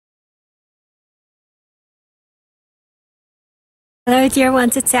Hello, dear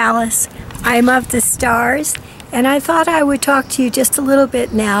ones, it's Alice. I'm of the stars, and I thought I would talk to you just a little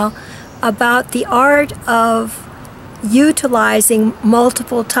bit now about the art of utilizing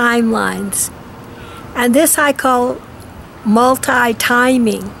multiple timelines. And this I call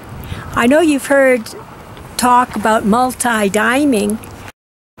multi-timing. I know you've heard talk about multi-diming,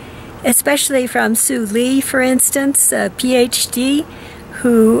 especially from Sue Lee, for instance, a PhD,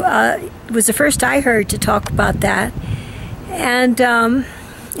 who was the first I heard to talk about that. And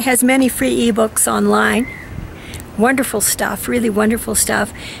has many free ebooks online. Wonderful stuff, really wonderful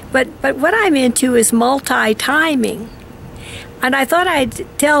stuff. But what I'm into is multi-timing. And I thought I'd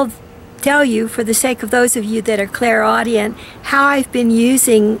tell you, for the sake of those of you that are clairaudient, how I've been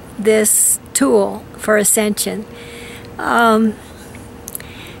using this tool for ascension. As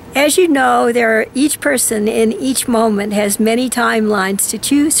you know, each person in each moment has many timelines to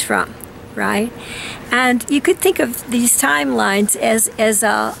choose from, right? And you could think of these timelines as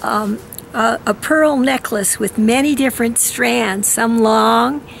a pearl necklace with many different strands, some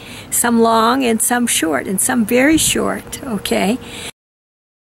long, and some short, and some very short, okay?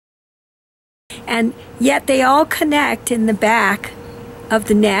 And yet they all connect in the back of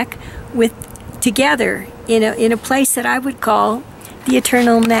the neck together in a place that I would call the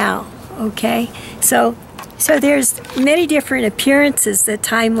eternal now, okay? So there's many different appearances that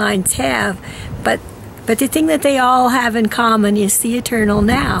timelines have, but the thing that they all have in common is the eternal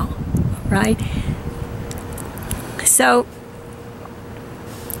now, right? So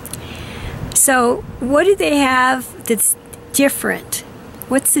what do they have that's different?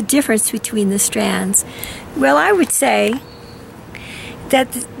 What's the difference between the strands? Well, I would say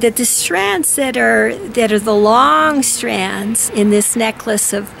that the strands that are the long strands in this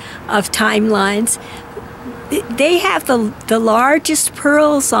necklace of timelines, they have the largest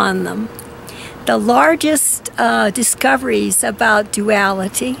pearls on them, the largest discoveries about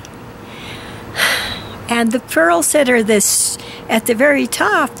duality. And the pearls that are at the very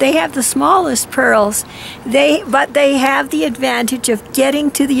top, they have the smallest pearls. But they have the advantage of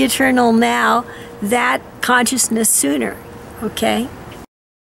getting to the eternal now, that consciousness sooner, okay?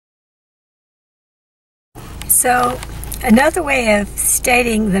 So another way of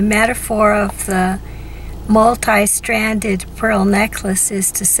stating the metaphor of the multi-stranded pearl necklace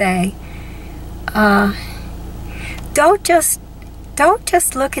is to say, don't just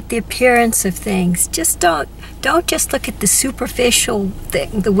look at the appearance of things. Don't just look at the superficial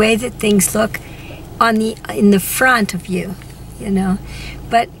thing, the way that things look in the front of you,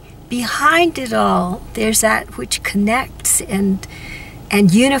 But behind it all, there's that which connects and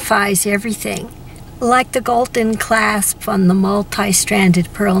unifies everything. Like the golden clasp on the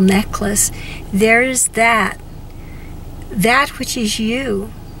multi-stranded pearl necklace, there's that which is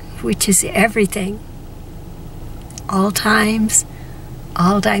you, which is everything, all times,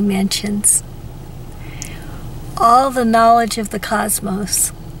 all dimensions, all the knowledge of the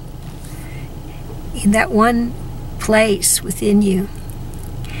cosmos, in that one place within you.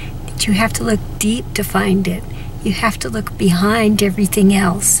 That you have to look deep to find it. You have to look behind everything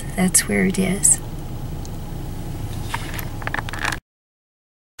else. That's where it is.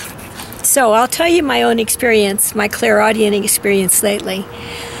 So I'll tell you my own experience, my clairaudient experience lately.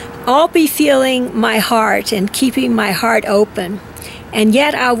 I'll be feeling my heart and keeping my heart open, and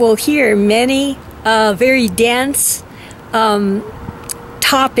yet I will hear many very dense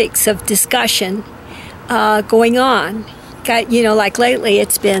topics of discussion going on. Like lately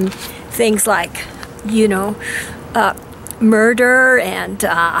it's been things like, murder and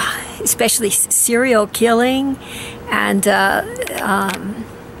especially serial killing and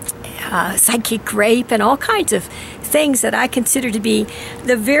psychic rape and all kinds of things that I consider to be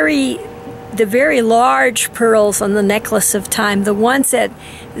the very large pearls on the necklace of time, the ones that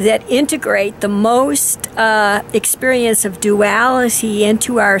integrate the most experience of duality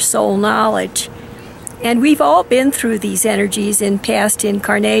into our soul knowledge. And we've all been through these energies in past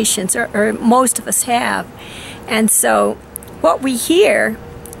incarnations, or most of us have. And so what we hear,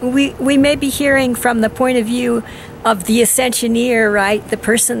 we may be hearing from the point of view of the ascensioneer, right? The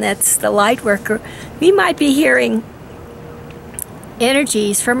person that's the light worker. We might be hearing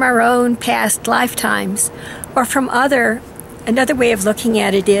energies from our own past lifetimes, or from another way of looking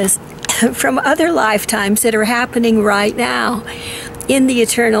at it is from other lifetimes that are happening right now in the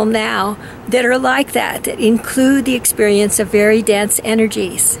eternal now, that are like that include the experience of very dense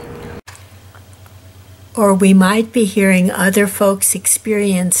energies. Or we might be hearing other folks'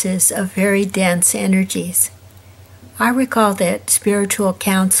 experiences of very dense energies. I recall that spiritual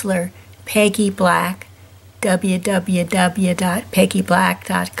counselor Peggy Black,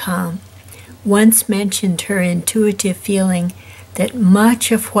 www.peggyblack.com, once mentioned her intuitive feeling that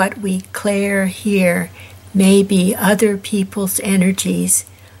much of what we clear here may be other people's energies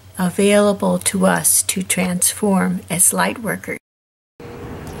available to us to transform as light workers.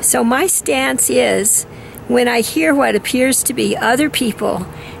 So my stance is, when I hear what appears to be other people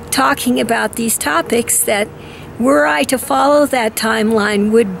talking about these topics, that were I to follow that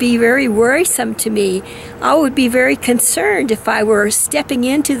timeline would be very worrisome to me. I would be very concerned if I were stepping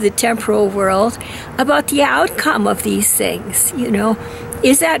into the temporal world about the outcome of these things. You know,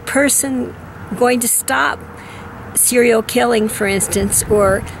 is that person going to stop serial killing, for instance,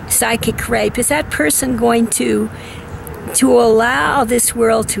 or psychic rape? Is that person going to allow this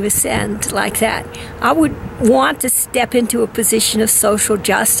world to ascend like that? I would want to step into a position of social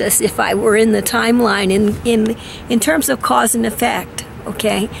justice if I were in the timeline in terms of cause and effect,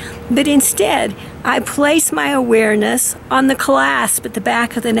 okay? But instead, I place my awareness on the clasp at the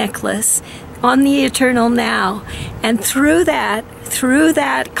back of the necklace, on the eternal now, and through that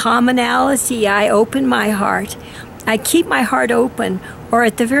commonality, I open my heart. I keep my heart open, or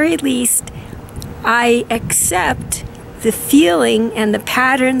at the very least, I accept the feeling and the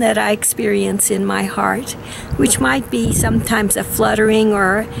pattern that I experience in my heart, which might be sometimes a fluttering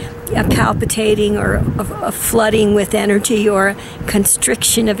or a palpitating or a flooding with energy or a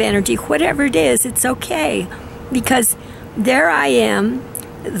constriction of energy. Whatever it is, it's okay, because there I am,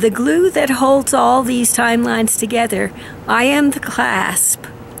 the glue that holds all these timelines together. I am the clasp,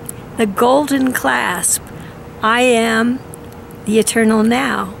 the golden clasp. I am the eternal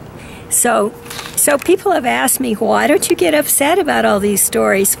now. So people have asked me, why don't you get upset about all these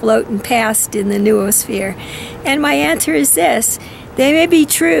stories floating past in the noosphere? And my answer is this: they may be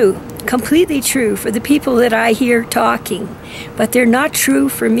true, completely true for the people that I hear talking, but they're not true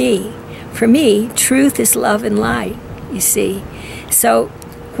for me. For me, truth is love and light, you see. So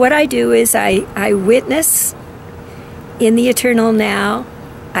what I do is I witness in the eternal now,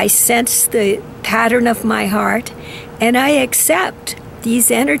 I sense the pattern of my heart, and I accept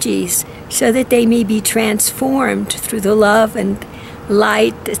these energies so that they may be transformed through the love and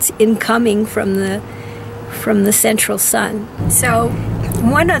light that's incoming from the central sun. So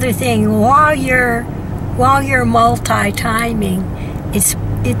one other thing, while you're multi-timing,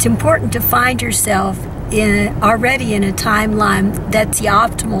 it's important to find yourself already in a timeline that's the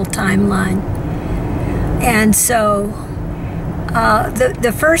optimal timeline. And so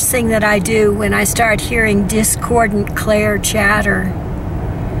the first thing that I do when I start hearing discordant clair chatter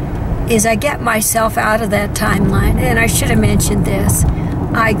is I get myself out of that timeline. And I should have mentioned this.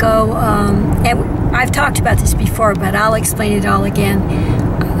 I go, and I've talked about this before, but I'll explain it all again.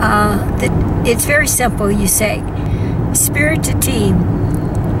 It's very simple. You say, spirit to team,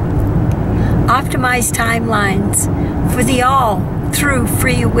 optimize timelines for the all through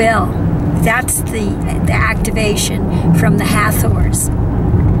free will. That's the activation from the Hathors.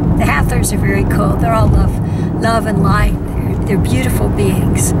 The Hathors are very cool. They're all love and light. They're beautiful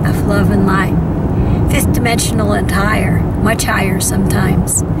beings of love and light. Fifth dimensional and higher, much higher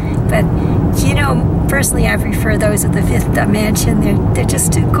sometimes. But, you know, personally I prefer those of the fifth dimension. They're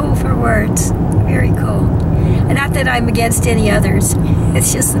just too cool for words. Very cool. And not that I'm against any others.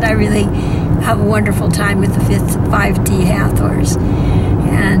 It's just that I really have a wonderful time with the 5D Hathors.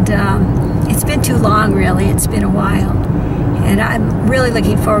 And it's been too long, really. It's been a while. And I'm really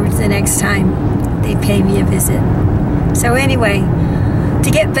looking forward to the next time they pay me a visit. So anyway,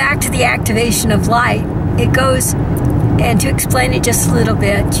 to get back to the activation of light, it goes, and to explain it just a little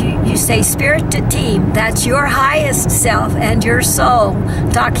bit, you say spirit to team. That's your highest self and your soul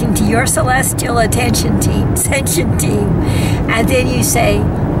talking to your celestial attention team, sentient team. And then you say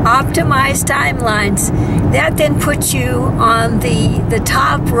optimize timelines. That then puts you on the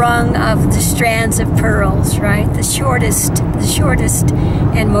top rung of the strands of pearls, right? The shortest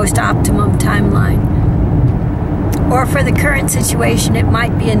and most optimum timeline. Or for the current situation, it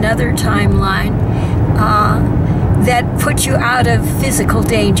might be another timeline that puts you out of physical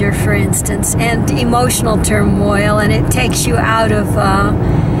danger, for instance, and emotional turmoil, and it takes you out of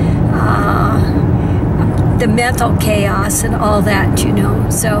the mental chaos and all that, you know.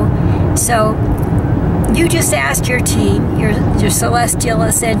 So you just ask your team, your celestial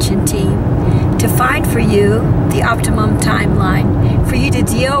ascension team, to find for you the optimum timeline for you to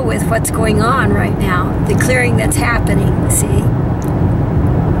deal with what's going on right now, the clearing that's happening, see?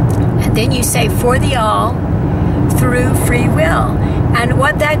 And then you say, for the all, through free will. And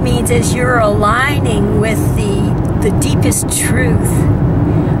what that means is you're aligning with the deepest truth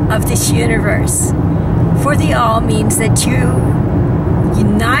of this universe. For the all means that you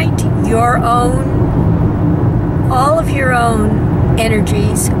unite all of your own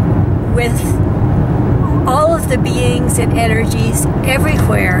energies with all of the beings and energies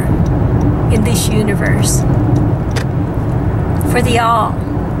everywhere in this universe. For the all.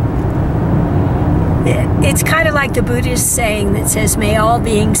 It's kind of like the Buddhist saying that says, may all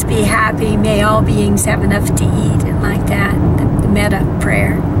beings be happy, may all beings have enough to eat, and like that, the metta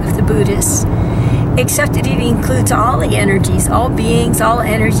prayer of the Buddhists. Except that it includes all the energies, all beings, all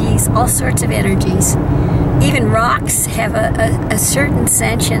energies, all sorts of energies. Even rocks have a certain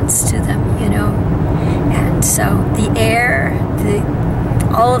sentience to them, you know. And so the air,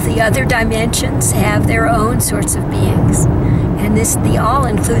 all of the other dimensions have their own sorts of beings. And the all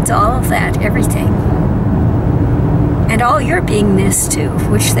includes all of that, everything. And all your beingness too,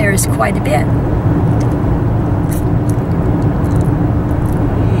 which there is quite a bit.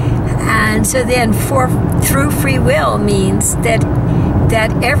 And so then through free will means that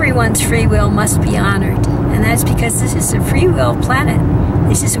everyone's free will must be honored. And that's because this is a free will planet.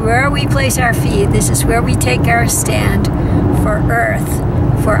 This is where we place our feet. This is where we take our stand for Earth,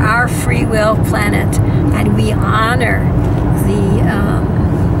 for our free will planet. And we honor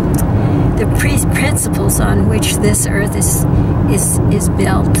the principles on which this Earth is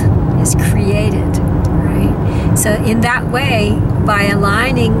built, is created, right? So in that way, by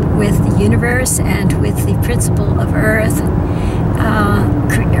aligning with the universe and with the principle of Earth,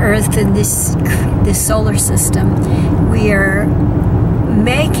 Earth and this solar system, we are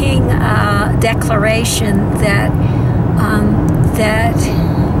making a declaration that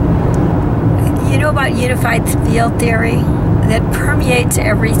you know about unified field theory, that permeates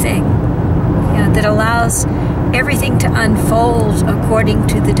everything, you know, that allows everything to unfold according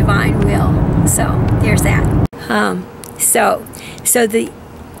to the divine will. So there's that.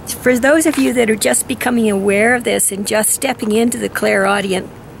 For those of you that are just becoming aware of this and just stepping into the clairaudient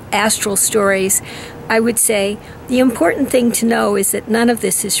astral stories, I would say the important thing to know is that none of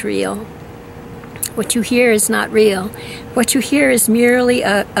this is real. What you hear is not real. What you hear is merely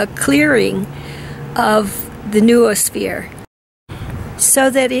a clearing of the noosphere so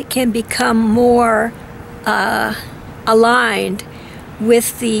that it can become more aligned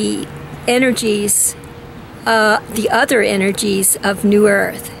with the energies, the other energies of New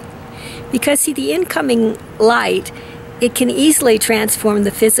Earth. Because, see, the incoming light, it can easily transform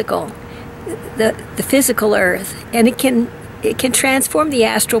the physical Earth, and it can transform the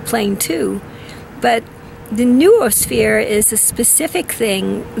astral plane too. But the noosphere is a specific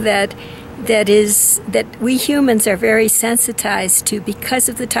thing that we humans are very sensitized to because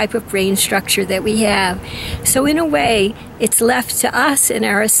of the type of brain structure that we have. So in a way, it's left to us and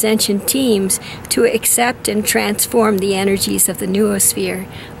our ascension teams to accept and transform the energies of the noosphere,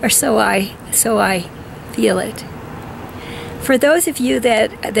 or so I feel it. For those of you that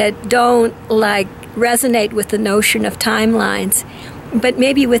don't resonate with the notion of timelines, but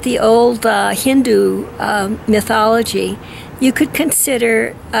maybe with the old Hindu mythology, you could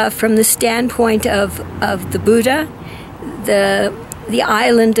consider from the standpoint of the Buddha, the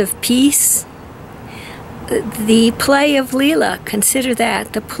island of peace, the play of Leela, consider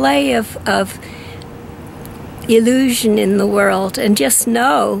that, the play of illusion in the world, and just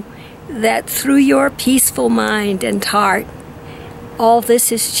know that through your peaceful mind and heart, all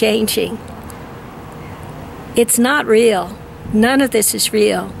this is changing. It's not real. None of this is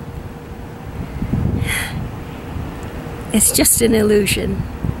real. It's just an illusion.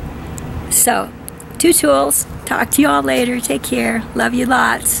 So, 2 tools. Talk to you all later. Take care. Love you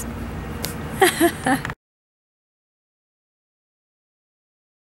lots.